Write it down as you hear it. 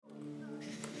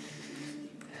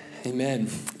Amen.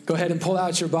 Go ahead and pull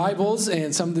out your Bibles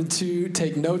and something to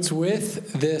take notes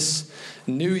with this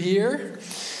new year.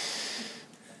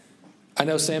 I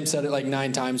know Sam said it like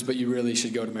 9 times, but you really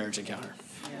should go to Marriage Encounter.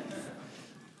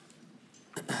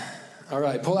 All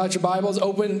right, pull out your Bibles,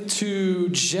 open to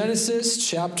Genesis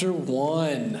chapter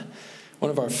 1.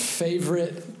 One of our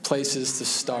favorite places to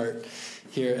start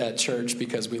here at church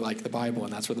because we like the Bible,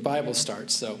 and that's where the Bible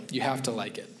starts, so you have to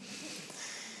like it.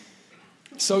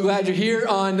 So glad you're here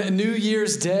on New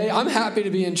Year's Day. I'm happy to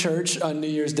be in church on New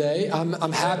Year's Day. I'm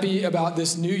happy about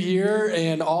this new year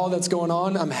and all that's going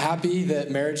on. I'm happy that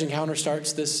Marriage Encounter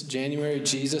starts this January,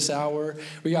 Jesus Hour.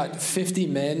 We got 50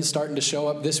 men starting to show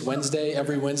up this Wednesday,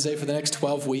 every Wednesday for the next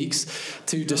 12 weeks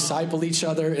to disciple each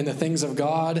other in the things of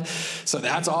God. So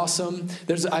that's awesome.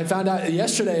 I found out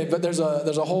yesterday, but there's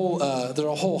a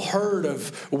whole herd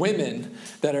of women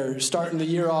that are starting the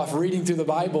year off reading through the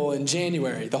Bible in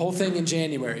January. The whole thing in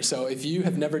January. So if you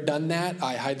have never done that,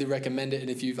 I highly recommend it. And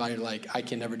if you're like, I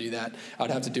can never do that, I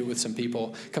would have to do it with some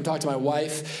people. Come talk to my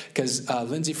wife, because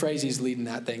Lindsay Frazie's leading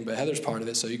that thing, but Heather's part of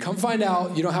it. So you come find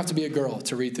out. You don't have to be a girl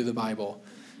to read through the Bible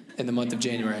in the month of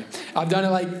January. I've done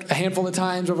it like a handful of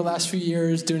times over the last few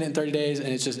years, doing it in 30 days, and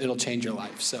it'll change your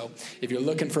life. So if you're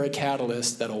looking for a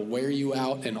catalyst that'll wear you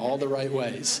out in all the right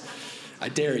ways, I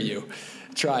dare you,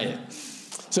 try it.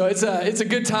 So it's a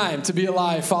good time to be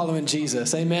alive following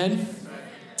Jesus. Amen.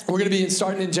 We're going to be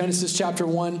starting in Genesis chapter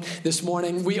 1 this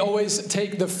morning. We always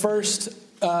take the first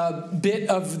bit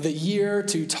of the year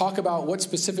to talk about what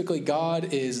specifically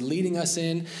God is leading us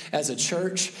in as a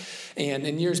church. And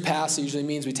in years past, it usually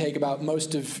means we take about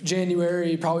most of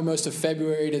January, probably most of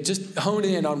February, to just hone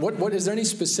in on what is there any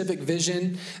specific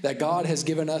vision that God has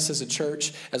given us as a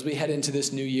church as we head into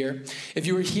this new year. If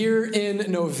you were here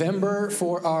in November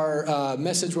for our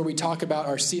message where we talk about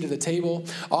our seat at the table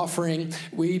offering,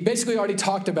 we basically already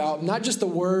talked about not just the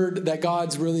word that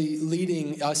God's really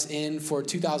leading us in for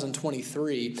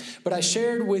 2023, but I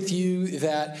shared with you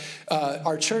that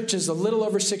our church is a little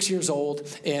over 6 years old,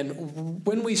 and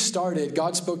when we started,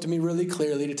 God spoke to me really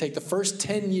clearly to take the first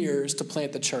 10 years to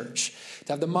plant the church,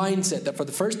 to have the mindset that for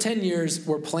the first 10 years,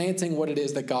 we're planting what it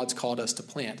is that God's called us to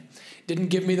plant. Didn't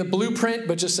give me the blueprint,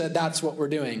 but just said that's what we're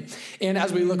doing. And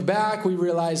as we look back, we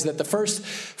realized that the first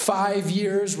 5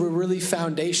 years were really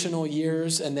foundational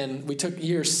years. And then we took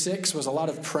year 6 was a lot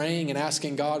of praying and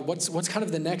asking God, what's kind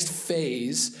of the next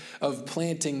phase of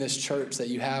planting this church that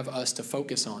you have us to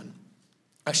focus on?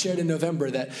 I shared in November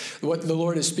that what the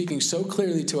Lord is speaking so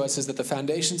clearly to us is that the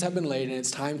foundations have been laid and it's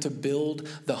time to build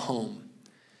the home.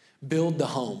 Build the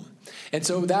home. And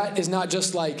so that is not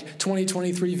just like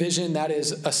 2023 vision. That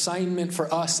is assignment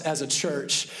for us as a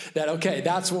church that, okay,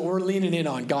 that's what we're leaning in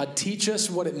on. God, teach us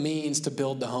what it means to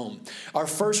build the home. Our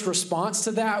first response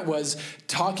to that was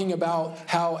talking about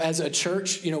how as a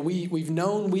church, we've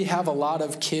known we have a lot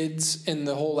of kids in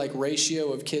the whole like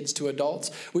ratio of kids to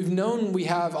adults. We've known we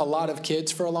have a lot of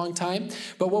kids for a long time.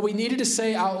 But what we needed to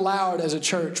say out loud as a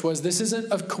church was this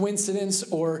isn't a coincidence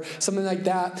or something like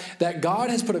that God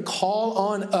has put a call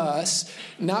on us,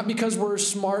 not because we're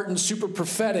smart and super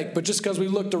prophetic, but just because we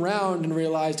looked around and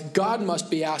realized God must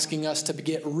be asking us to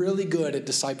get really good at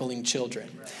discipling children.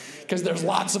 Because there's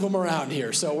lots of them around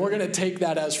here. So we're going to take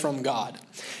that as from God.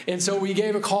 And so we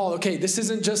gave a call. Okay, this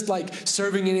isn't just like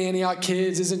serving in Antioch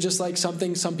Kids. Isn't just like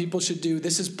something some people should do.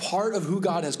 This is part of who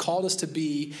God has called us to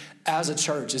be as a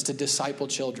church, is to disciple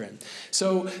children.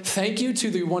 So thank you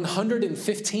to the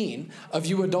 115 of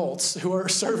you adults who are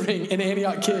serving in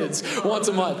Antioch Kids once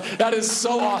a month. That is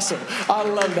so awesome. I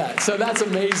love that. So that's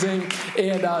amazing.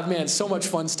 And man, so much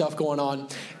fun stuff going on.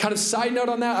 Kind of side note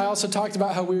on that, I also talked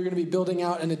about how we were going to be building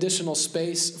out an additional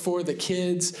space for the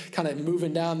kids, kind of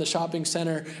moving down the shopping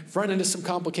center, run into some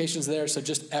complications there. So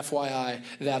just FYI,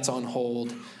 that's on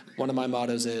hold. One of my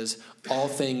mottos is all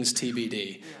things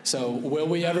TBD. So will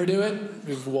we ever do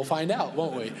it? We'll find out,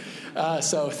 won't we?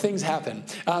 So things happen.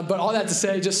 But all that to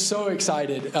say, just so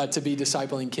excited to be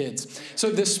discipling kids.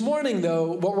 So this morning,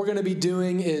 though, what we're going to be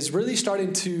doing is really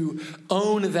starting to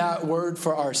own that word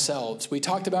for ourselves. We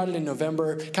talked about it in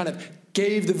November, kind of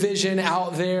gave the vision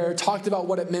out there, talked about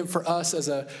what it meant for us as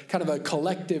a kind of a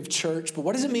collective church. But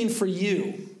what does it mean for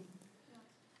you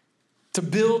to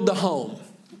build the home?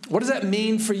 What does that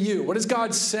mean for you? What is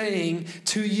God saying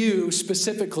to you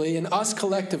specifically and us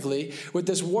collectively with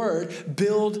this word,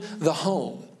 build the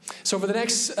home? So for the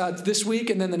next, this week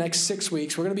and then the next 6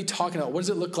 weeks, we're going to be talking about what does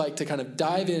it look like to kind of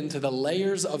dive into the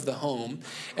layers of the home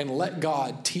and let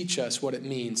God teach us what it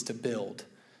means to build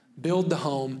the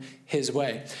home his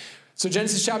way. So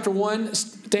Genesis chapter 1,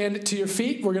 stand to your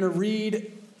feet. We're going to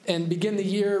read and begin the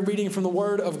year reading from the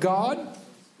Word of God.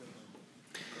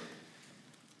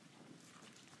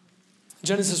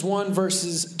 Genesis 1,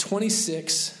 verses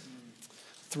 26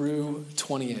 through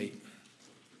 28.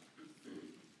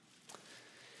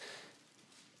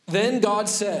 Then God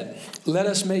said, "Let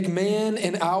us make man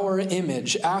in our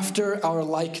image, after our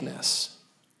likeness,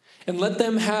 and let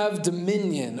them have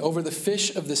dominion over the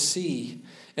fish of the sea,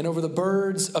 and over the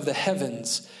birds of the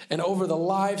heavens, and over the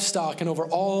livestock, and over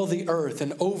all the earth,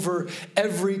 and over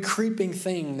every creeping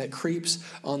thing that creeps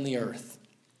on the earth."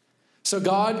 So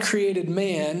God created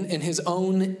man in his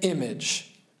own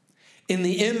image. In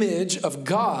the image of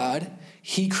God,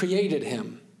 he created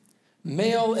him.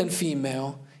 Male and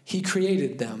female, he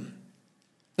created them.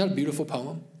 Isn't that a beautiful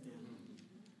poem?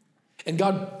 And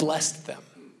God blessed them.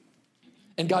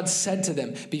 And God said to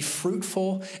them, "Be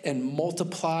fruitful and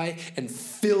multiply and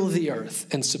fill the earth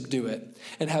and subdue it,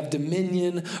 and have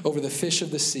dominion over the fish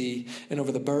of the sea and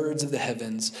over the birds of the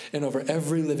heavens and over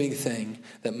every living thing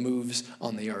that moves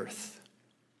on the earth."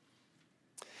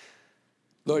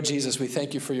 Lord Jesus, we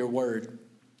thank you for your word.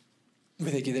 We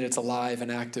thank you that it's alive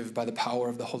and active by the power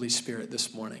of the Holy Spirit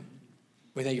this morning.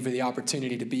 We thank you for the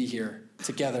opportunity to be here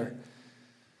together,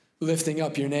 lifting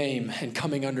up your name and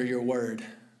coming under your word.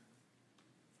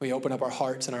 We open up our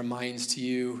hearts and our minds to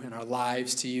you and our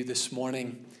lives to you this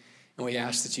morning. And we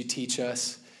ask that you teach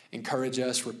us, encourage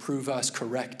us, reprove us,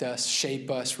 correct us, shape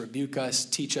us, rebuke us,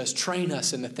 teach us, train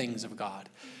us in the things of God,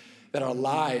 that our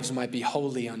lives might be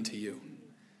holy unto you.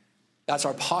 That's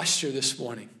our posture this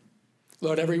morning.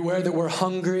 Lord, everywhere that we're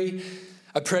hungry,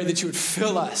 I pray that you would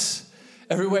fill us.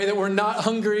 Every way that we're not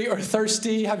hungry or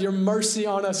thirsty, have your mercy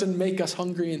on us and make us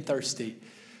hungry and thirsty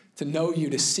to know you,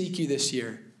 to seek you this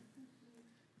year.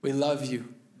 We love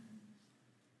you.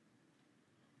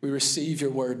 We receive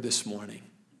your word this morning.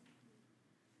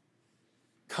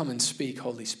 Come and speak,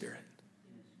 Holy Spirit.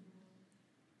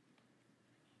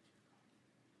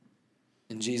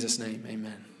 In Jesus' name,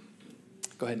 amen.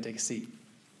 Go ahead and take a seat.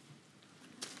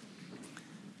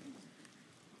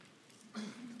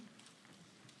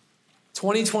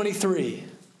 (2023).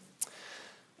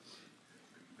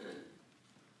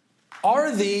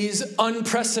 Are these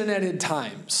unprecedented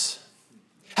times?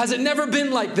 Has it never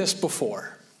been like this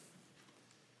before?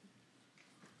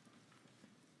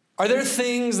 Are there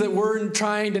things that we're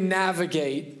trying to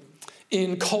navigate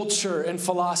in culture and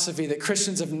philosophy that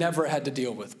Christians have never had to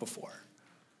deal with before?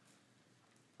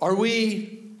 Are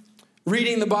we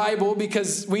reading the Bible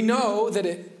because we know that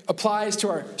it applies to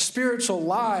our spiritual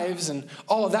lives and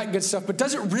all of that good stuff, but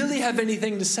does it really have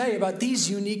anything to say about these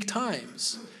unique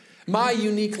times? My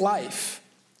unique life,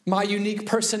 my unique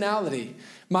personality,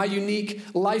 my unique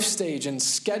life stage and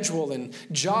schedule and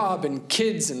job and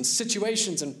kids and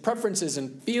situations and preferences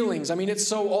and feelings. I mean, it's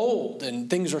so old and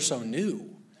things are so new.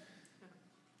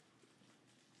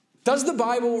 Does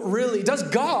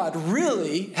God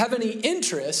really have any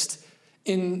interest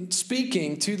in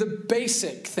speaking to the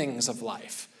basic things of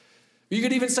life? You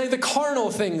could even say the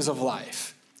carnal things of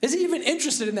life. Is he even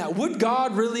interested in that? Would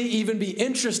God really even be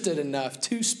interested enough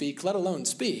to speak, let alone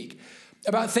speak,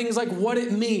 about things like what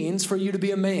it means for you to be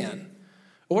a man,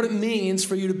 or what it means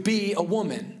for you to be a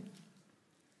woman?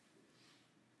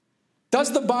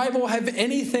 Does the Bible have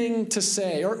anything to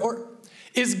say? Or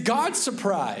is God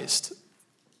surprised,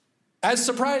 as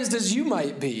surprised as you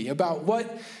might be, about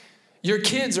what your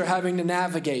kids are having to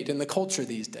navigate in the culture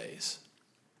these days?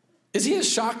 Is he as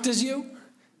shocked as you?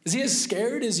 Is he as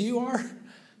scared as you are?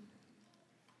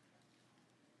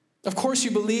 Of course you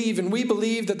believe, and we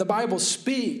believe, that the Bible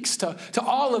speaks to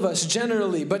all of us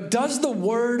generally, but does the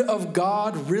Word of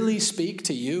God really speak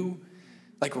to you?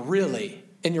 Like really,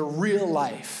 in your real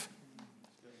life?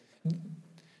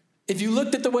 If you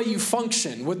looked at the way you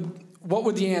function, what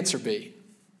would the answer be?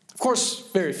 Of course,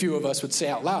 very few of us would say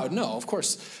out loud, no, of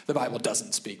course the Bible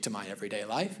doesn't speak to my everyday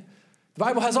life. The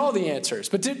Bible has all the answers.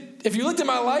 But if you looked at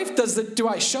my life, do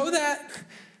I show that?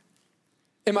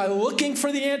 Am I looking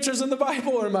for the answers in the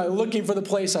Bible, or am I looking for the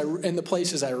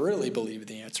places I really believe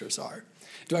the answers are?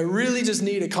 Do I really just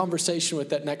need a conversation with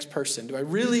that next person? Do I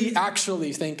really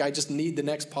actually think I just need the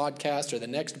next podcast or the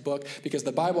next book? Because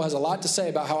the Bible has a lot to say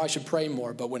about how I should pray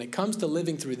more. But when it comes to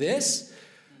living through this,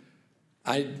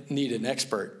 I need an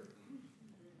expert.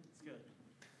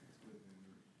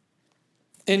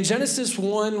 In Genesis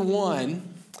 1:1,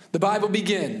 the Bible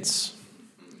begins,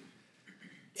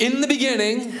 "In the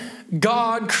beginning,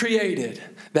 God created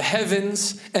the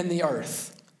heavens and the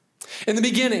earth." In the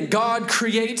beginning, God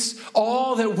creates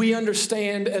all that we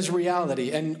understand as reality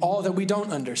and all that we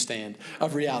don't understand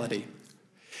of reality.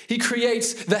 He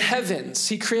creates the heavens.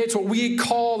 He creates what we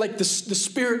call like the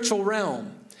spiritual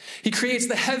realm. He creates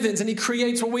the heavens, and he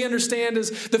creates what we understand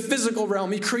as the physical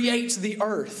realm. He creates the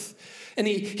earth. And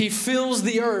he fills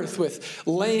the earth with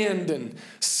land and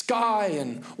sky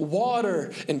and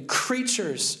water and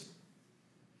creatures.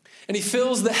 And he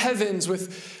fills the heavens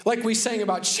with, like we sang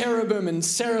about, cherubim and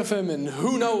seraphim and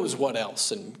who knows what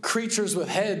else, and creatures with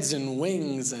heads and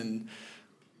wings and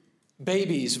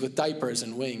babies with diapers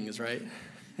and wings, right?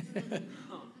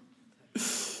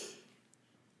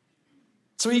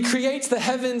 So he creates the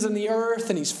heavens and the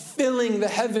earth, and he's filling the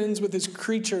heavens with his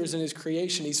creatures and his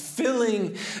creation. He's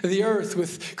filling the earth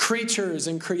with creatures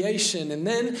and creation. And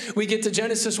then we get to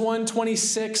Genesis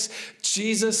 1:26.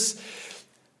 Jesus,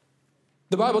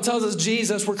 the Bible tells us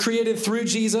Jesus, we're created through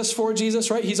Jesus, for Jesus,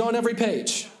 right? He's on every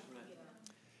page.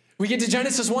 We get to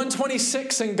Genesis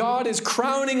 1:26, and God is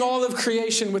crowning all of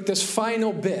creation with this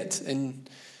final bit. And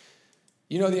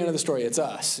you know the end of the story. It's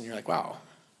us. And you're like, wow,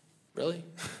 really?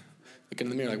 Looking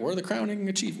in the mirror like, we're the crowning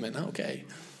achievement. Okay.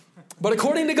 But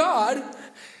according to God,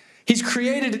 he's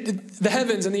created the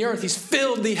heavens and the earth. He's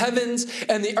filled the heavens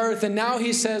and the earth. And now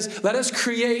he says, let us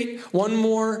create one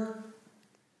more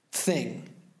thing.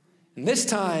 And this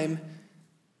time,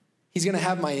 he's going to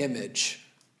have my image.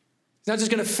 He's not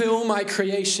just going to fill my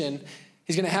creation.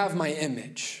 He's going to have my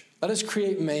image. Let us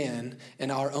create man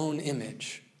in our own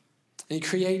image. And he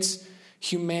creates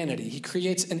humanity. He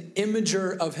creates an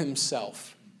imager of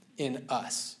himself in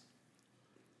us.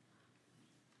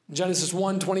 Genesis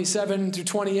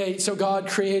 1:27-28. So God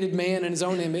created man in his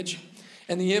own image.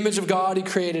 In the image of God, he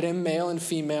created him, male and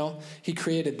female. He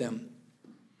created them.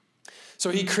 So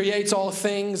he creates all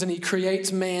things and he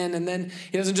creates man. And then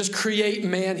he doesn't just create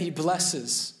man, he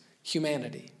blesses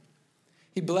humanity.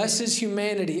 He blesses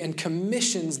humanity and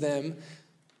commissions them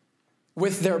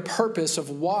with their purpose of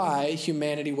why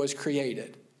humanity was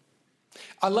created.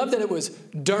 I love that it was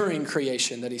during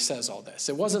creation that he says all this.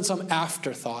 It wasn't some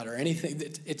afterthought or anything.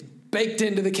 It's baked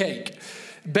into the cake,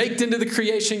 baked into the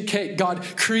creation cake. God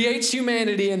creates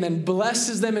humanity and then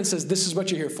blesses them and says, this is what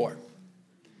you're here for.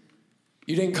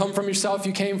 You didn't come from yourself.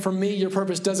 You came from me. Your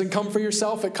purpose doesn't come from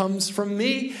yourself. It comes from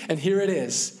me. And here it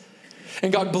is.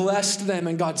 And God blessed them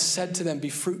and God said to them, be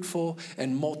fruitful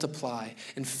and multiply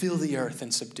and fill the earth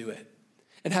and subdue it.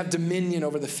 And have dominion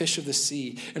over the fish of the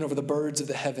sea and over the birds of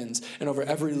the heavens and over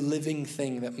every living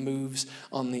thing that moves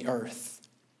on the earth.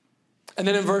 And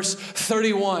then in verse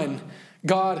 31,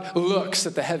 God looks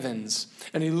at the heavens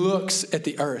and he looks at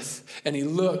the earth and he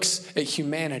looks at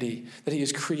humanity that he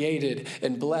has created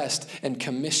and blessed and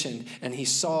commissioned. And he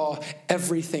saw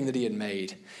everything that he had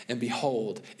made. And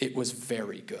behold, it was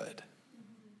very good.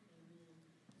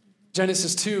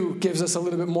 Genesis 2 gives us a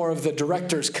little bit more of the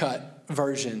director's cut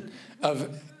version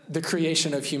of the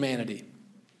creation of humanity.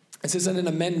 This isn't an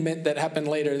amendment that happened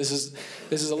later. This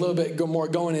is a little bit more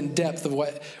going in depth of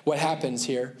what happens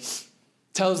here. It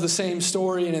tells the same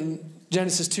story, and in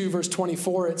Genesis 2, verse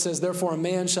 24, it says, therefore a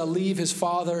man shall leave his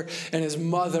father and his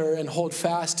mother and hold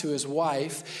fast to his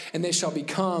wife, and they shall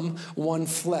become one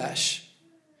flesh.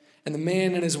 And the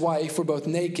man and his wife were both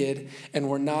naked and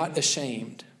were not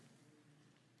ashamed.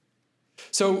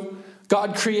 So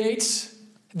God creates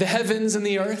the heavens and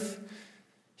the earth.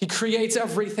 He creates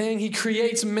everything. He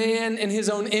creates man in his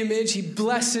own image. He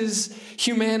blesses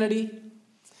humanity.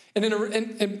 And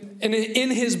in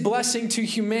his blessing to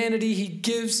humanity, he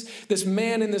gives this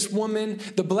man and this woman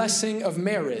the blessing of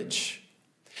marriage.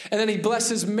 And then he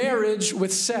blesses marriage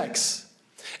with sex.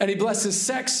 And he blesses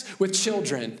sex with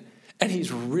children. And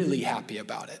he's really happy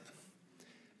about it.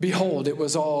 Behold, it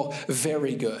was all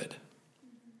very good.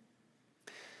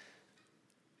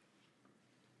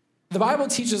 The Bible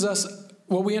teaches us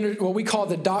what we call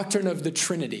the doctrine of the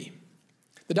Trinity.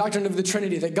 The doctrine of the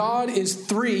Trinity, that God is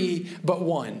three but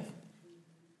one.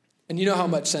 And you know how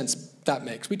much sense that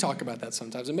makes. We talk about that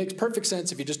sometimes. It makes perfect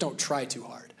sense if you just don't try too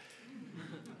hard.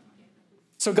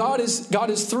 So God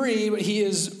is three, but he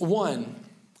is one.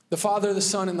 The Father, the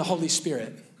Son, and the Holy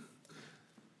Spirit.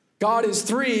 God is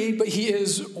three, but he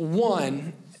is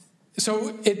one.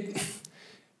 So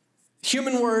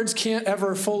human words can't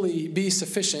ever fully be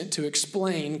sufficient to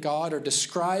explain God or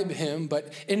describe him,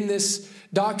 but in this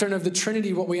doctrine of the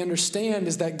Trinity, what we understand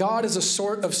is that God is a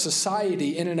sort of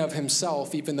society in and of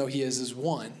himself, even though he is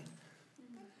one.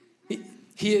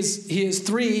 He is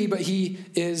three, but he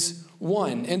is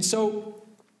one. And so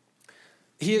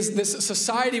he is this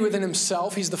society within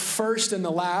himself. He's the first and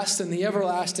the last and the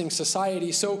everlasting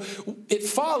society. So it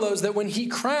follows that when he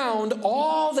crowned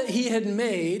all that he had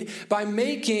made by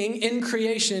making in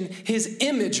creation his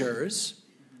imagers,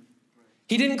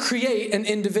 he didn't create an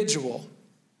individual.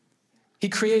 He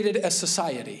created a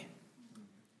society.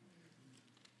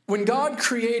 When God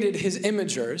created his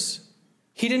imagers,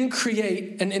 he didn't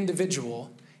create an individual.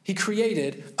 He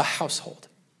created a household.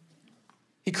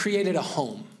 He created a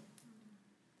home.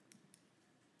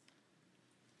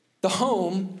 The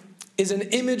home is an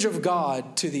image of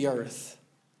God to the earth.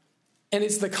 And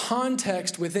it's the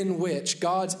context within which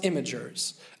God's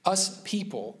imagers, us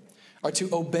people, are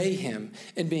to obey him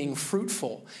in being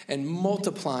fruitful and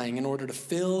multiplying in order to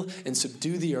fill and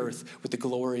subdue the earth with the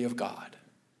glory of God.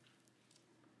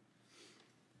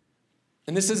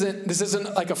 And this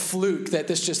isn't like a fluke that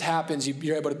this just happens.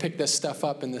 You're able to pick this stuff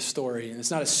up in this story. And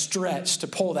it's not a stretch to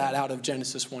pull that out of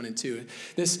Genesis 1 and 2.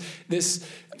 This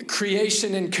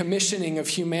creation and commissioning of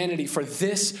humanity for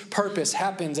this purpose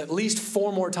happens at least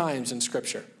 4 more times in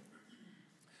Scripture.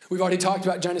 We've already talked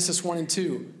about Genesis 1 and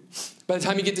 2. By the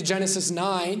time you get to Genesis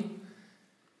 9,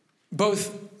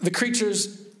 both the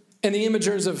creatures and the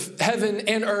imagers of heaven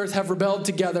and earth have rebelled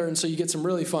together, and so you get some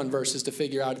really fun verses to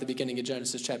figure out at the beginning of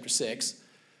Genesis chapter 6.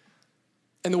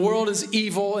 And the world is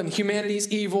evil, and humanity is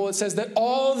evil. It says that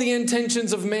all the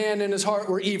intentions of man in his heart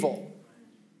were evil.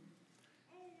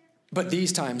 But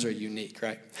these times are unique,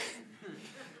 right?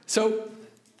 So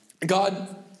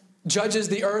God judges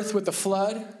the earth with the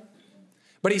flood,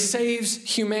 but he saves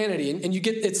humanity. And you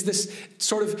get, it's this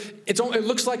sort of, it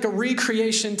looks like a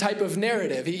recreation type of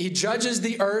narrative. He judges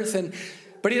the earth,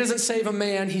 but he doesn't save a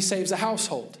man, he saves a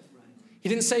household. He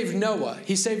didn't save Noah.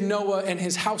 He saved Noah and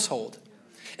his household.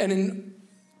 And in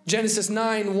Genesis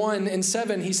 9, 1 and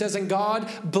 7, he says, and God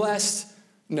blessed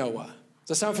Noah.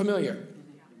 Does that sound familiar?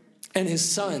 And his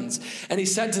sons. And he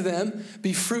said to them,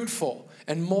 be fruitful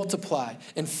and multiply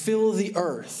and fill the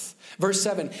earth. Verse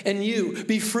 7, and you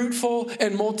be fruitful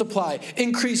and multiply,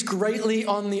 increase greatly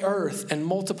on the earth and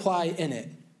multiply in it.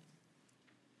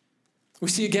 We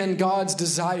see again God's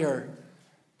desire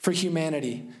for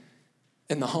humanity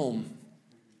in the home.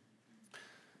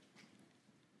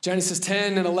 Genesis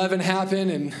 10 and 11 happen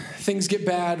and things get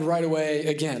bad right away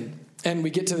again. And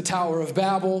we get to the Tower of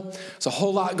Babel. There's a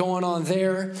whole lot going on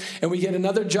there. And we get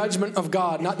another judgment of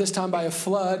God, not this time by a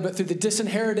flood, but through the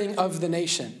disinheriting of the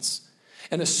nations.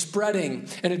 And a spreading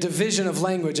and a division of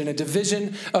language and a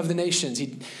division of the nations.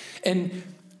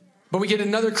 But we get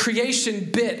another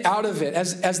creation bit out of it.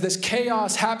 As this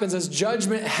chaos happens, as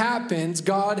judgment happens,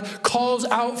 God calls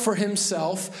out for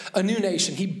himself a new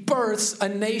nation. He births a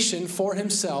nation for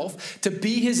himself to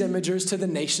be his imagers to the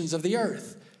nations of the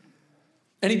earth.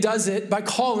 And he does it by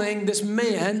calling this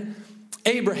man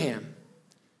Abraham.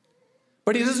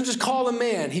 But he doesn't just call a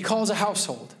man, he calls a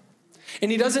household. And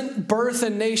he doesn't birth a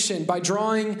nation by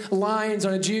drawing lines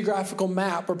on a geographical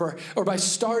map or by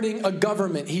starting a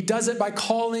government. He does it by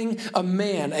calling a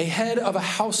man, a head of a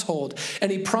household. And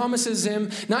he promises him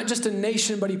not just a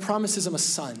nation, but he promises him a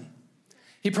son.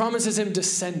 He promises him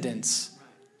descendants.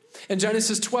 In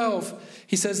Genesis 12,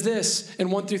 he says this in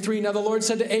 1 through 3, now the Lord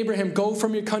said to Abraham, go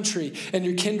from your country and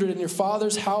your kindred and your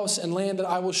father's house and land that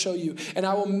I will show you. And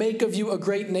I will make of you a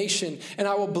great nation, and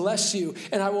I will bless you,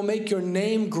 and I will make your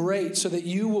name great so that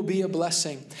you will be a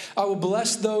blessing. I will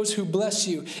bless those who bless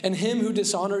you, and him who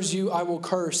dishonors you I will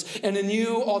curse. And in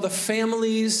you all the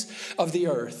families of the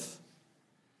earth.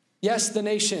 Yes, the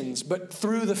nations, but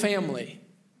through the family.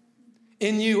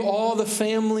 In you all the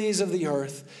families of the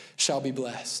earth shall be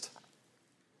blessed.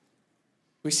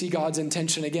 We see God's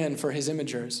intention again for his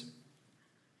imagers.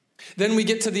 Then we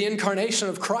get to the incarnation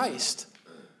of Christ.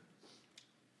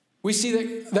 We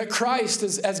see that Christ,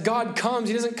 as God comes,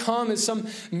 he doesn't come as some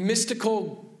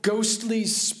mystical, ghostly,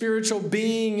 spiritual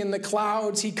being in the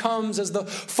clouds. He comes as the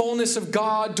fullness of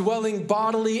God dwelling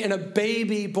bodily in a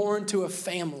baby born to a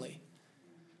family,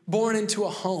 born into a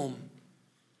home.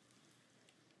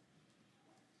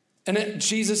 And at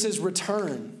Jesus'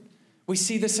 return, we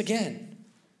see this again.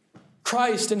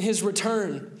 Christ in his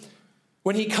return,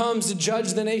 when he comes to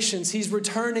judge the nations, he's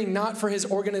returning not for his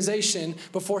organization,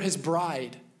 but for his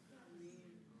bride.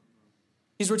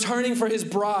 He's returning for his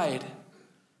bride,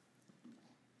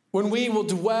 when we will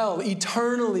dwell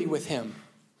eternally with him.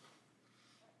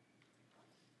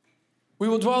 We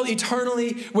will dwell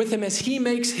eternally with him as he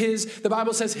makes the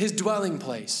Bible says, his dwelling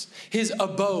place, his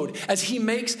abode, as he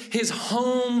makes his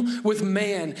home with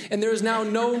man. And there is now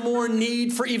no more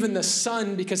need for even the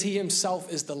sun because he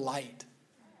himself is the light.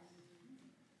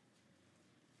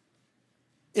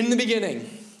 In the beginning,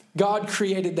 God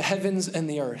created the heavens and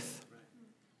the earth.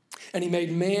 And he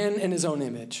made man in his own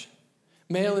image.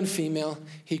 Male and female,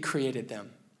 he created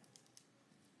them.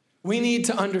 We need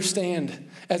to understand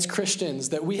as Christians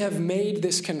that we have made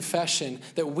this confession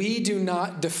that we do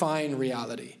not define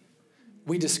reality.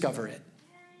 We discover it.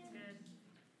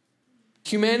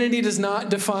 Humanity does not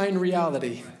define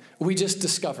reality. We just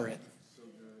discover it.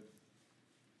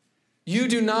 You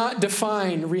do not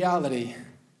define reality.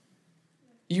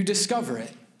 You discover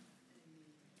it.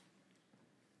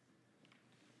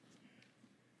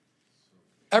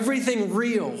 Everything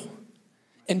real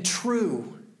and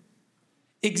true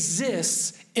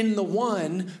exists in the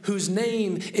one whose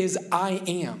name is I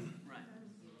am.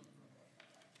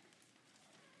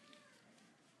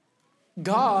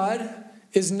 God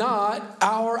is not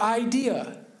our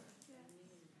idea.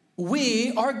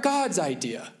 We are God's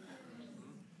idea.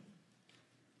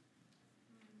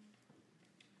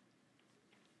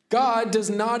 God does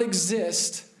not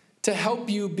exist to help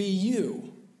you be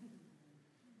you.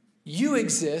 You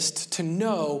exist to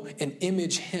know and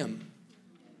image him.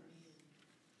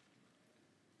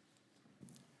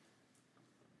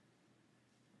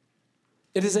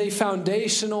 It is a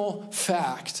foundational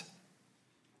fact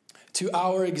to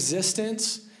our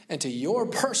existence and to your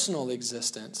personal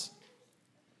existence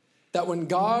that when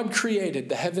God created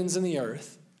the heavens and the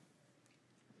earth,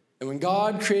 and when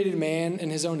God created man in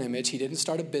his own image, he didn't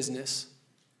start a business,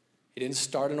 he didn't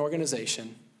start an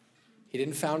organization, he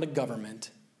didn't found a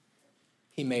government,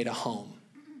 he made a home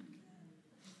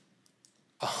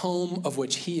of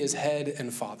which he is head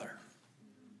and father.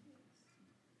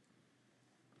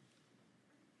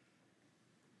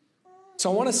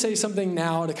 So I want to say something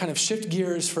now to kind of shift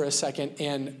gears for a second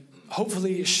and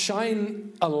hopefully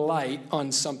shine a light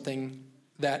on something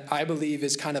that I believe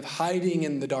is kind of hiding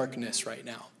in the darkness right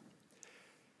now.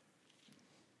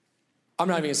 I'm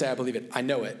not even going to say I believe it. I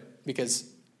know it, because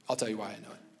I'll tell you why I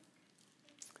know it.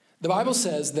 The Bible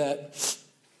says that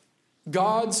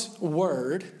God's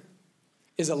word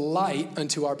is a light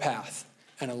unto our path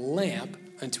and a lamp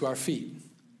unto our feet.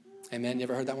 Amen? You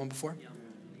ever heard that one before? Yeah.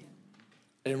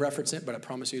 I didn't reference it, but I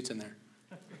promise you it's in there.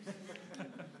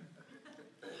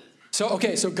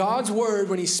 So God's word,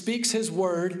 when he speaks his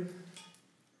word,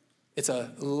 it's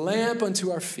a lamp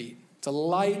unto our feet. It's a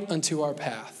light unto our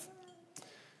path.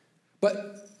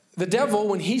 But the devil,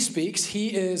 when he speaks,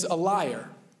 he is a liar.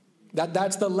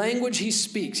 That's the language he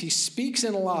speaks. He speaks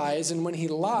in lies, and when he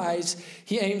lies,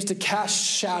 he aims to cast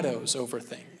shadows over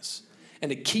things and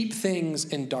to keep things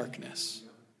in darkness.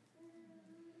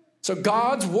 So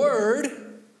God's word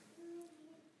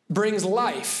brings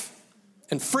life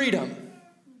and freedom.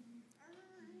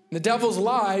 The devil's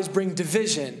lies bring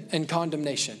division and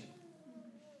condemnation.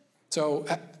 So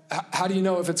how do you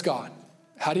know if it's God?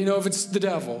 How do you know if it's the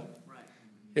devil?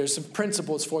 Here's some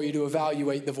principles for you to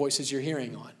evaluate the voices you're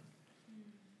hearing on.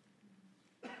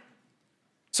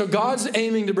 So God's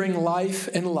aiming to bring life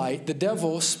and light. The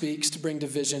devil speaks to bring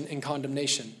division and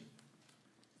condemnation.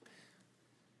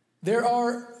 There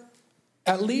are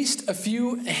at least a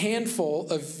handful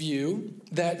of you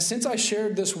that since I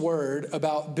shared this word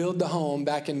about build the home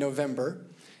back in November,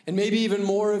 and maybe even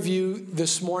more of you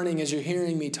this morning as you're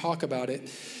hearing me talk about it,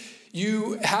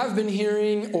 you have been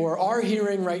hearing or are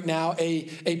hearing right now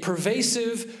a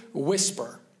pervasive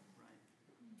whisper,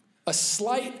 a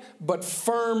slight but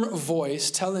firm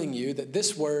voice telling you that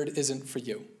this word isn't for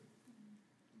you.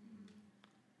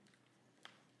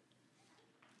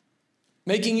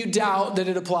 Making you doubt that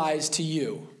it applies to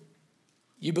you.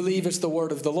 You believe it's the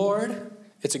word of the Lord.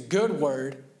 It's a good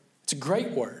word. It's a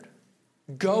great word.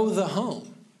 Go the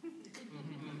home.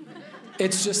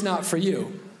 It's just not for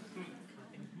you.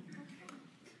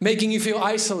 Making you feel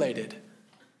isolated.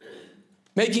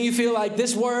 Making you feel like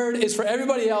this word is for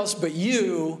everybody else but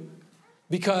you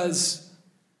because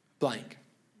blank.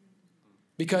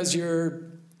 Because you're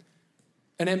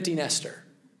an empty nester.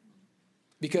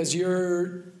 Because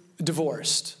you're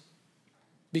divorced,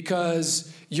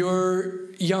 because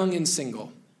you're young and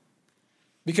single,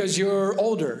 because you're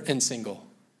older and single,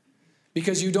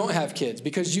 because you don't have kids,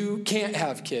 because you can't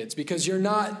have kids, because you're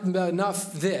not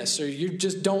enough this, or you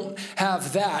just don't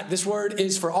have that. This word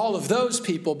is for all of those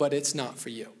people, but it's not for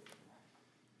you.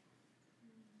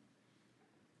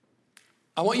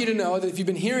 I want you to know that if you've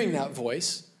been hearing that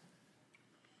voice,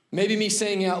 maybe me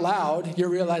saying it out loud, you're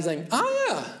realizing, oh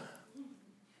yeah,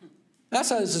 that's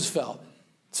how this has felt.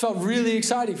 It's felt really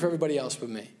exciting for everybody else but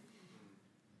me.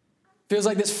 Feels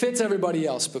like this fits everybody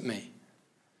else but me.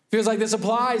 Feels like this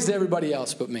applies to everybody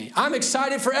else but me. I'm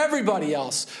excited for everybody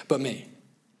else but me.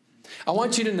 I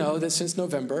want you to know that since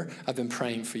November, I've been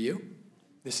praying for you.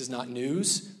 This is not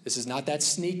news. This is not that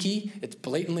sneaky. It's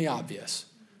blatantly obvious.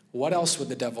 What else would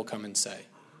the devil come and say?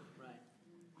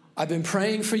 I've been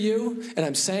praying for you, and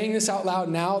I'm saying this out loud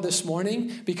now this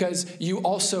morning because you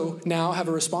also now have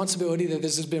a responsibility that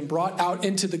this has been brought out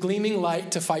into the gleaming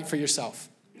light to fight for yourself.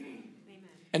 Amen.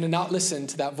 And to not listen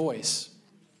to that voice.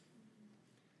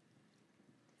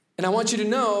 And I want you to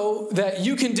know that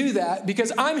you can do that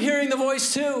because I'm hearing the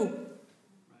voice too.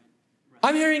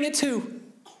 I'm hearing it too.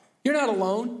 You're not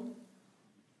alone.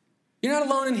 You're not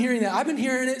alone in hearing that. I've been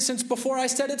hearing it since before I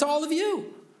said it to all of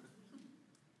you.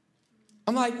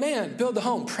 I'm like, man, build the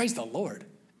home. Praise the Lord.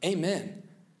 Amen.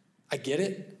 I get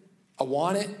it. I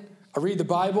want it. I read the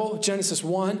Bible, Genesis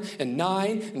 1 and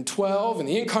 9 and 12 and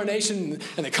the incarnation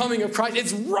and the coming of Christ.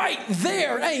 It's right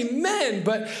there. Amen.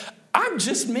 But I'm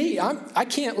just me. I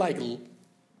can't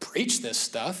preach this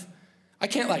stuff. I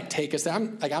can't take us there.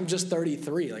 I'm just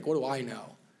 33. What do I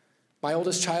know? My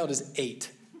oldest child is 8.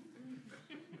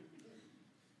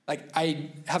 I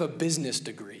have a business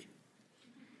degree.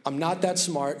 I'm not that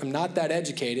smart. I'm not that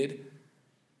educated.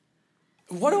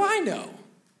 What do I know?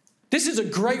 This is a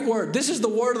great word. This is the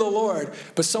word of the Lord,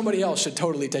 but somebody else should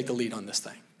totally take the lead on this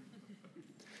thing.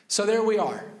 So there we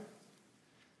are.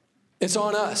 It's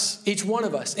on us, each one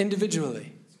of us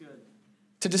individually,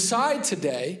 to decide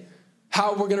today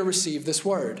how we're going to receive this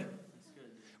word.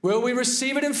 Will we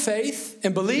receive it in faith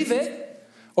and believe it,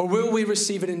 or will we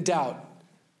receive it in doubt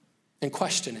and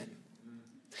question it?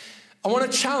 I want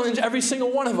to challenge every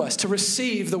single one of us to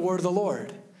receive the word of the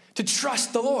Lord, to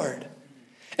trust the Lord,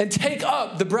 and take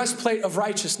up the breastplate of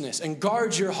righteousness and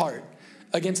guard your heart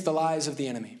against the lies of the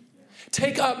enemy.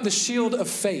 Take up the shield of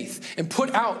faith and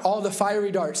put out all the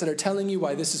fiery darts that are telling you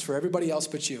why this is for everybody else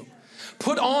but you.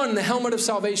 Put on the helmet of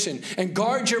salvation and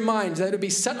guard your mind that it be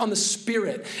set on the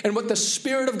Spirit and what the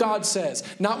Spirit of God says,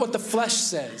 not what the flesh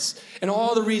says, and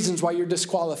all the reasons why you're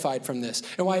disqualified from this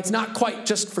and why it's not quite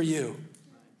just for you.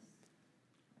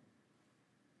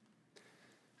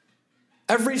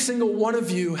 Every single one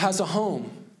of you has a home.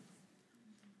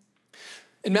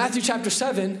 In Matthew chapter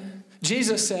 7,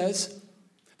 Jesus says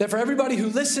that for everybody who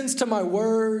listens to my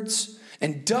words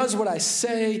and does what I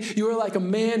say, you are like a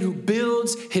man who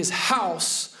builds his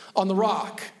house on the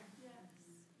rock.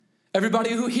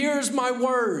 Everybody who hears my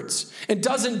words and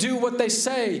doesn't do what they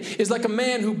say is like a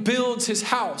man who builds his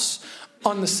house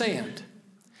on the sand.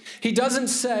 He doesn't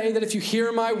say that if you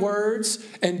hear my words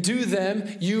and do them,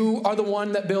 you are the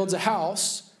one that builds a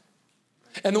house.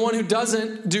 And the one who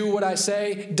doesn't do what I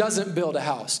say doesn't build a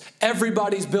house.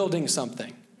 Everybody's building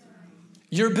something.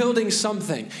 You're building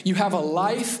something. You have a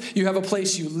life. You have a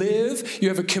place you live. You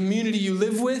have a community you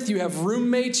live with. You have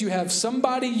roommates. You have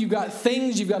somebody. You got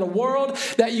things. You've got a world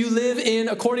that you live in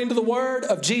according to the word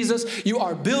of Jesus. You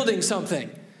are building something.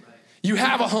 You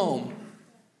have a home.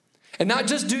 And not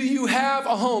just do you have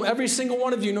a home, every single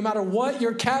one of you, no matter what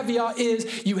your caveat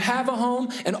is, you have a home,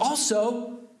 and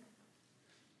also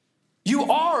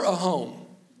you are a home.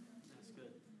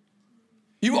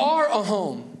 You are a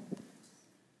home.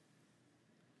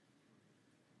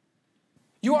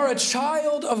 You are a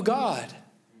child of God,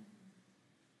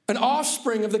 an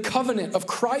offspring of the covenant of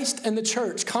Christ and the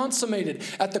church, consummated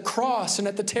at the cross and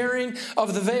at the tearing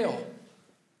of the veil.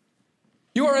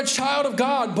 You are a child of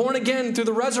God, born again through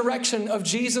the resurrection of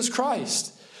Jesus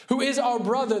Christ, who is our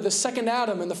brother, the second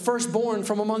Adam and the firstborn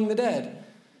from among the dead.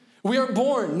 We are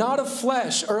born not of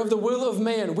flesh or of the will of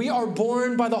man. We are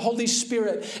born by the Holy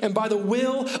Spirit and by the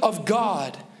will of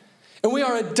God. And we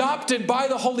are adopted by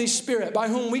the Holy Spirit, by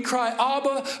whom we cry,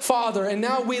 Abba, Father. And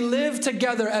now we live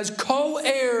together as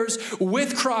co-heirs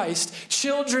with Christ,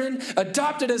 children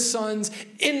adopted as sons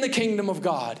in the kingdom of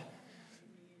God.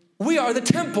 We are the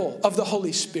temple of the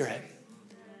Holy Spirit.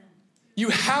 You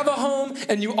have a home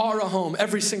and you are a home,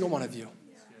 every single one of you.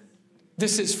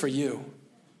 This is for you.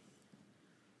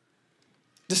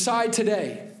 Decide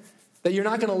today that you're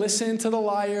not going to listen to the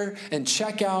liar and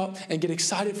check out and get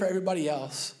excited for everybody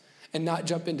else and not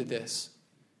jump into this.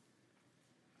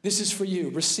 This is for you.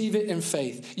 Receive it in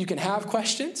faith. You can have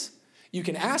questions. You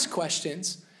can ask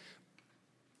questions,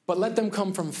 but let them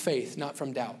come from faith, not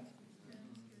from doubt.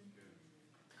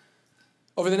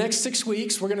 Over the next 6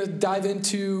 weeks, we're going to dive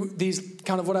into these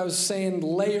kind of what I was saying,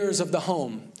 layers of the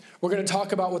home. We're going to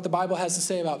talk about what the Bible has to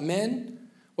say about men,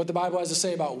 what the Bible has to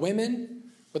say about women,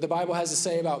 what the Bible has to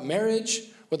say about marriage,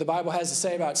 what the Bible has to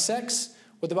say about sex,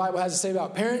 what the Bible has to say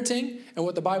about parenting, and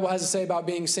what the Bible has to say about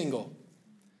being single.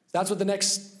 That's what the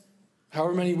next,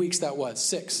 however many weeks that was,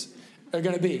 6, are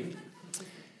going to be.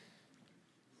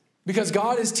 Because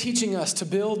God is teaching us to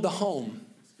build the home.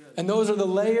 And those are the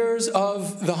layers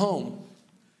of the home.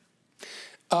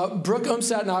 Brooke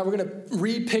Umstadt and I, we're going to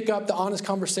re-pick up the Honest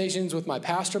Conversations with My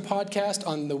Pastor podcast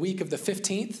on the week of the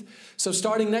 15th. So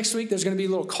starting next week, there's going to be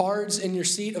little cards in your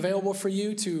seat available for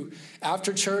you to,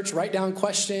 after church, write down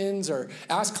questions or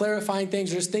ask clarifying things.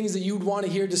 There's things that you'd want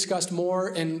to hear discussed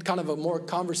more in kind of a more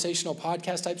conversational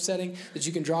podcast type setting that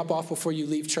you can drop off before you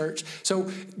leave church.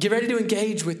 So get ready to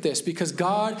engage with this because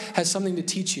God has something to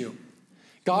teach you.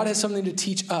 God has something to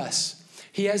teach us.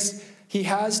 He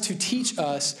has to teach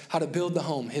us how to build the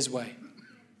home his way.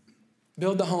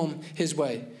 Build the home his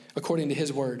way, according to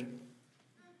his word.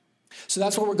 So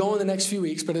that's where we're going the next few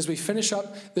weeks. But as we finish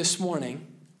up this morning,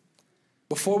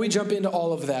 before we jump into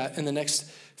all of that in the next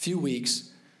few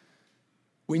weeks,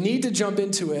 we need to jump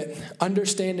into it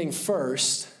understanding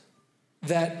first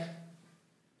that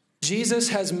Jesus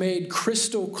has made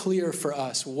crystal clear for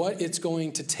us what it's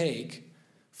going to take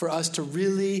for us to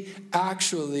really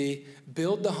actually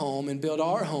build the home and build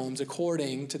our homes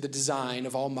according to the design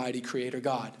of Almighty Creator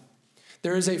God.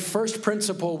 There is a first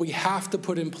principle we have to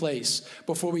put in place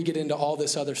before we get into all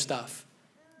this other stuff.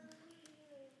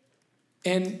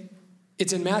 And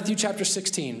it's in Matthew chapter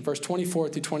 16, verse 24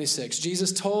 through 26.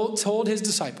 Jesus told his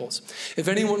disciples, if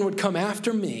anyone would come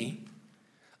after me,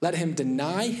 let him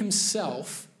deny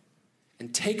himself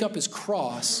and take up his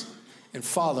cross and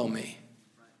follow me.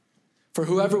 For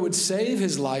whoever would save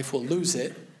his life will lose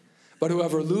it, but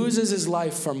whoever loses his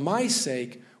life for my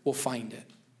sake will find it.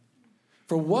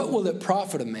 For what will it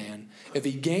profit a man if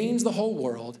he gains the whole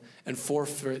world and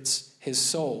forfeits his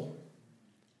soul?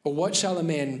 Or what shall a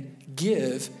man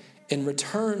give in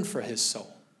return for his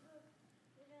soul?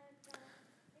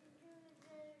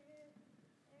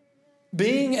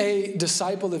 Being a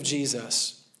disciple of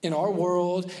Jesus in our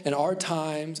world, in our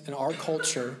times, in our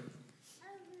culture,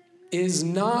 is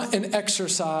not an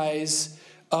exercise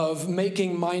of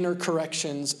making minor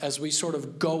corrections as we sort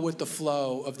of go with the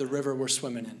flow of the river we're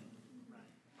swimming in.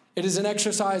 It is an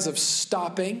exercise of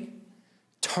stopping,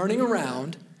 turning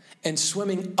around, and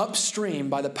swimming upstream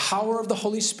by the power of the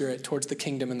Holy Spirit towards the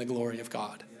kingdom and the glory of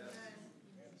God.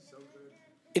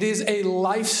 It is a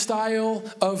lifestyle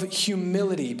of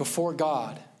humility before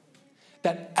God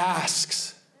that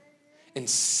asks and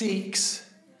seeks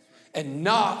and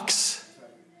knocks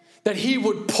that he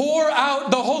would pour out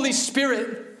the Holy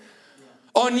Spirit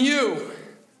on you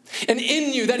and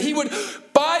in you, that he would,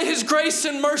 by his grace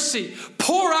and mercy,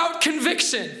 pour out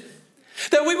conviction.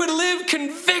 That we would live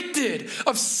convicted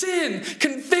of sin,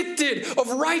 convicted of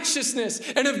righteousness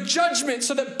and of judgment,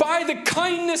 so that by the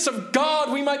kindness of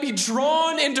God we might be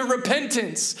drawn into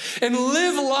repentance and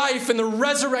live life in the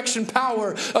resurrection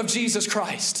power of Jesus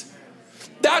Christ.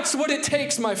 That's what it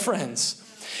takes, my friends.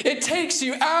 It takes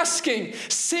you asking,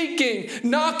 seeking,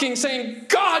 knocking, saying,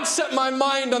 God, set my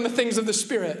mind on the things of the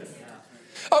Spirit.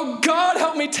 Oh, God,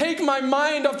 help me take my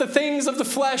mind off the things of the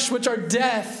flesh, which are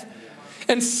death,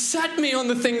 and set me on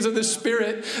the things of the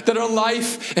Spirit that are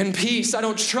life and peace. I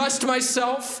don't trust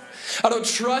myself. I don't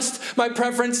trust my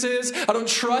preferences. I don't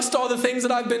trust all the things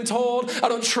that I've been told. I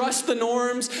don't trust the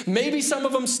norms. Maybe some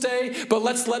of them stay, but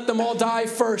let's let them all die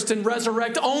first and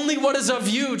resurrect only what is of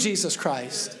you, Jesus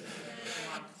Christ.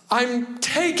 I'm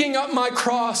taking up my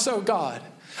cross, oh God.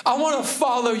 I want to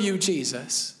follow you,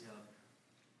 Jesus.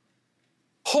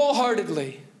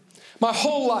 Wholeheartedly, my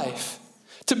whole life.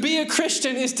 To be a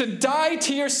Christian is to die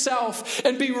to yourself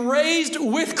and be raised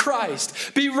with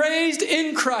Christ. Be raised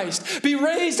in Christ. Be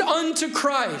raised unto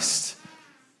Christ.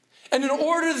 And in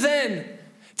order then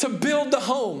to build the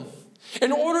home,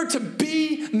 in order to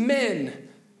be men,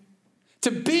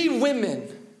 to be women,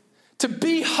 to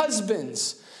be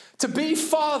husbands, to be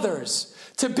fathers,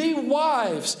 to be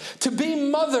wives, to be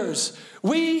mothers,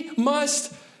 we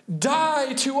must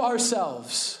die to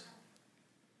ourselves.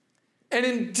 And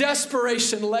in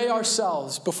desperation, lay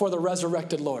ourselves before the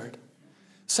resurrected Lord,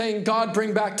 saying, God,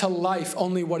 bring back to life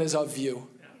only what is of you.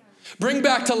 Bring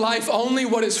back to life only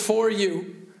what is for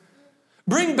you.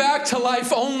 Bring back to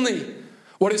life only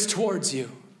what is towards you.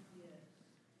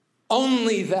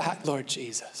 Only that, Lord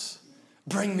Jesus.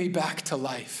 Bring me back to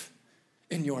life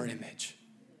in your image.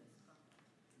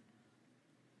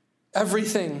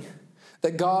 Everything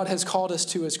that God has called us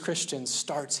to as Christians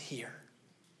starts here.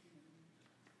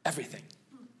 Everything.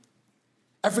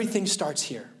 Everything starts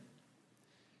here.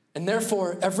 And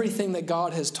therefore, everything that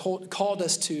God has called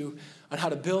us to on how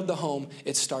to build the home,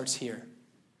 it starts here.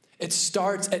 It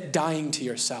starts at dying to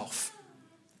yourself.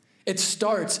 It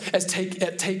starts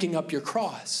at taking up your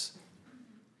cross.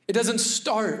 It doesn't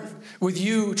start with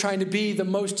you trying to be the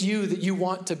most you that you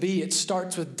want to be. It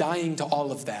starts with dying to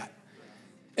all of that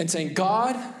and saying,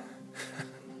 God,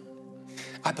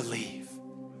 I believe.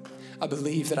 I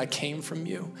believe that I came from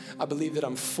you. I believe that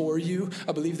I'm for you.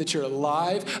 I believe that you're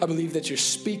alive. I believe that you're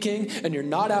speaking and you're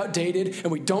not outdated.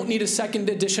 And we don't need a second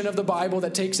edition of the Bible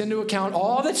that takes into account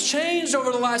all that's changed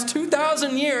over the last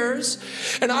 2,000 years.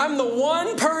 And I'm the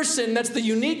one person that's the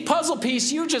unique puzzle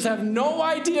piece you just have no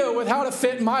idea with how to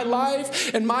fit my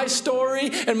life and my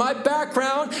story and my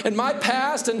background and my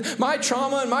past and my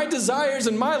trauma and my desires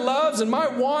and my loves and my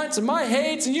wants and my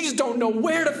hates. And you just don't know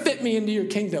where to fit me into your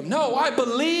kingdom. No, I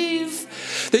believe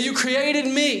that you created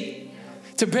me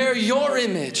to bear your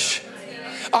image.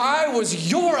 I was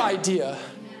your idea.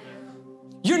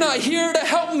 You're not here to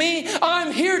help me.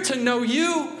 I'm here to know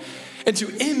you and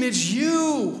to image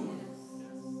you.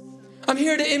 I'm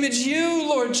here to image you,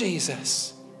 Lord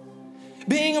Jesus.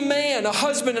 Being a man, a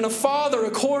husband, and a father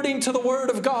according to the word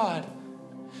of God.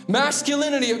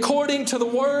 Masculinity according to the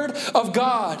word of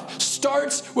God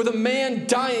starts with a man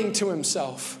dying to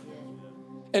himself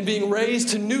and being raised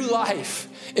to new life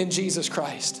in Jesus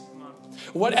Christ.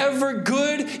 Whatever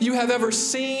good you have ever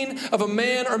seen of a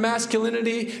man or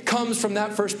masculinity comes from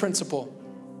that first principle.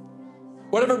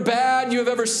 Whatever bad you have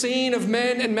ever seen of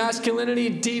men and masculinity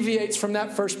deviates from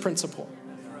that first principle.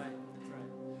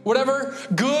 Whatever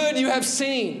good you have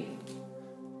seen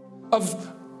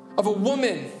of a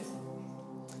woman,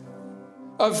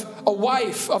 of a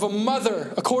wife, of a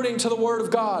mother, according to the word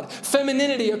of God.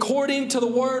 Femininity, according to the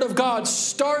word of God,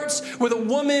 starts with a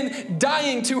woman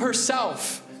dying to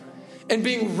herself and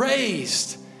being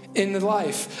raised in the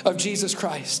life of Jesus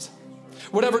Christ.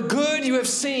 Whatever good you have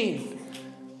seen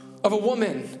of a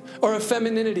woman or of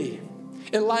femininity,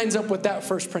 it lines up with that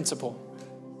first principle.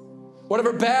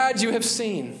 Whatever bad you have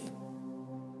seen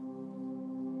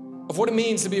of what it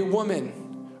means to be a woman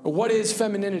or what is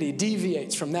femininity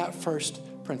deviates from that first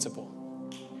principle.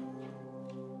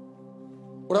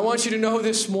 What I want you to know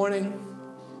this morning,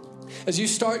 as you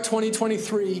start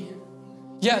 2023,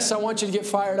 yes, I want you to get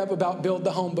fired up about Build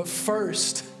the Home, but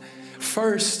first,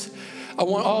 I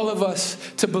want all of us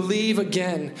to believe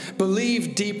again,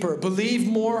 believe deeper, believe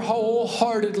more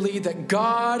wholeheartedly that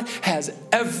God has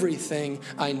everything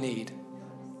I need.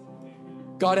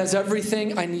 God has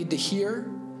everything I need to hear.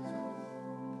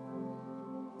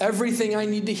 Everything I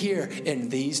need to hear in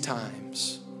these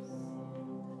times.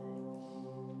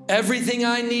 Everything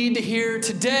I need to hear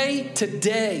today,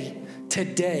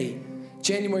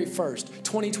 January 1st,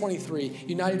 2023,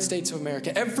 United States of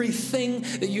America. Everything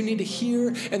that you need to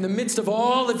hear in the midst of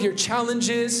all of your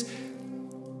challenges,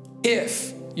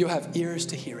 if you have ears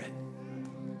to hear it.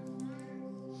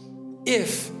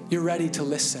 If you're ready to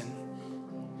listen.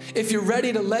 If you're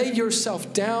ready to lay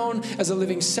yourself down as a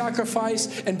living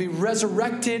sacrifice and be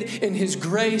resurrected in his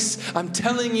grace, I'm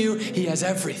telling you, he has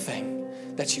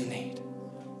everything that you need.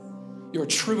 Your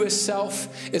truest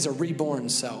self is a reborn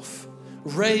self,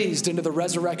 raised into the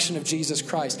resurrection of Jesus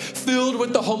Christ, filled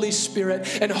with the Holy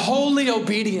Spirit and wholly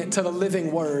obedient to the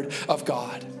living word of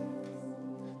God.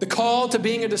 The call to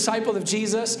being a disciple of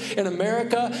Jesus in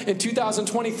America in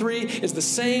 2023 is the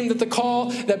same that the call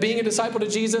that being a disciple to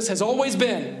Jesus has always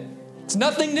been. It's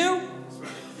nothing new.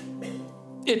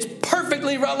 It's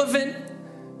perfectly relevant,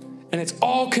 and it's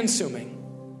all-consuming.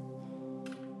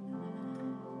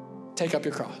 Take up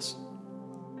your cross.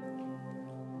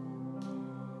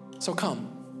 So come,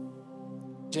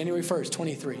 January 1st,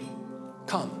 23,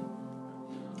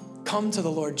 come to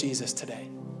the Lord Jesus today.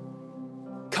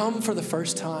 Come for the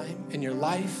first time in your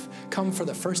life, come for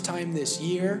the first time this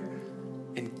year,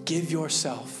 and give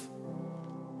yourself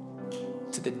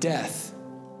to the death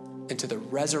and to the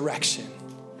resurrection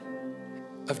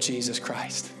of Jesus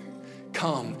Christ.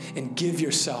 Come and give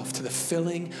yourself to the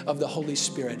filling of the Holy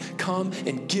Spirit. Come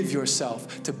and give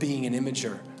yourself to being an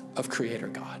imager of Creator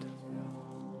God.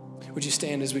 Would you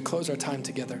stand as we close our time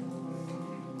together?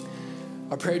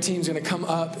 Our prayer team is going to come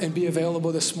up and be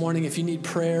available this morning. If you need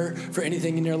prayer for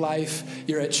anything in your life,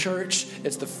 you're at church.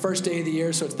 It's the first day of the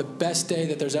year, so it's the best day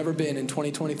that there's ever been in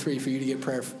 2023 for you to get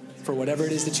prayer for whatever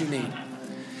it is that you need.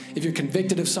 If you're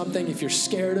convicted of something, if you're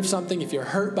scared of something, if you're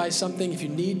hurt by something, if you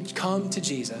need, come to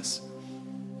Jesus.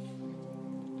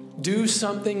 Do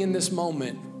something in this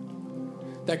moment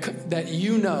that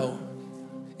you know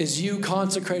is you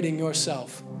consecrating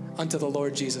yourself unto the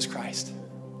Lord Jesus Christ.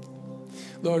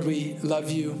 Lord, we love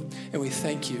you and we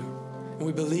thank you and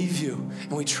we believe you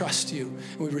and we trust you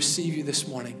and we receive you this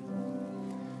morning.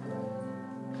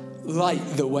 Light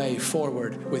the way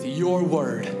forward with your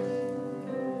word.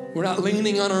 We're not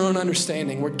leaning on our own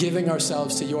understanding. We're giving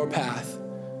ourselves to your path.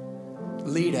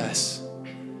 Lead us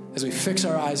as we fix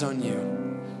our eyes on you.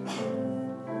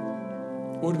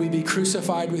 Would we be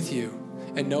crucified with you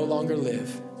and no longer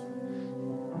live,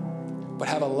 but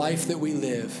have a life that we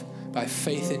live by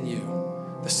faith in you,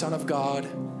 the Son of God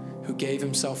who gave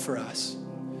himself for us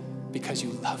because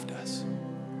you loved us.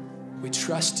 We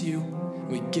trust you.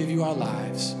 We give you our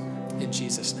lives in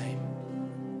Jesus' name.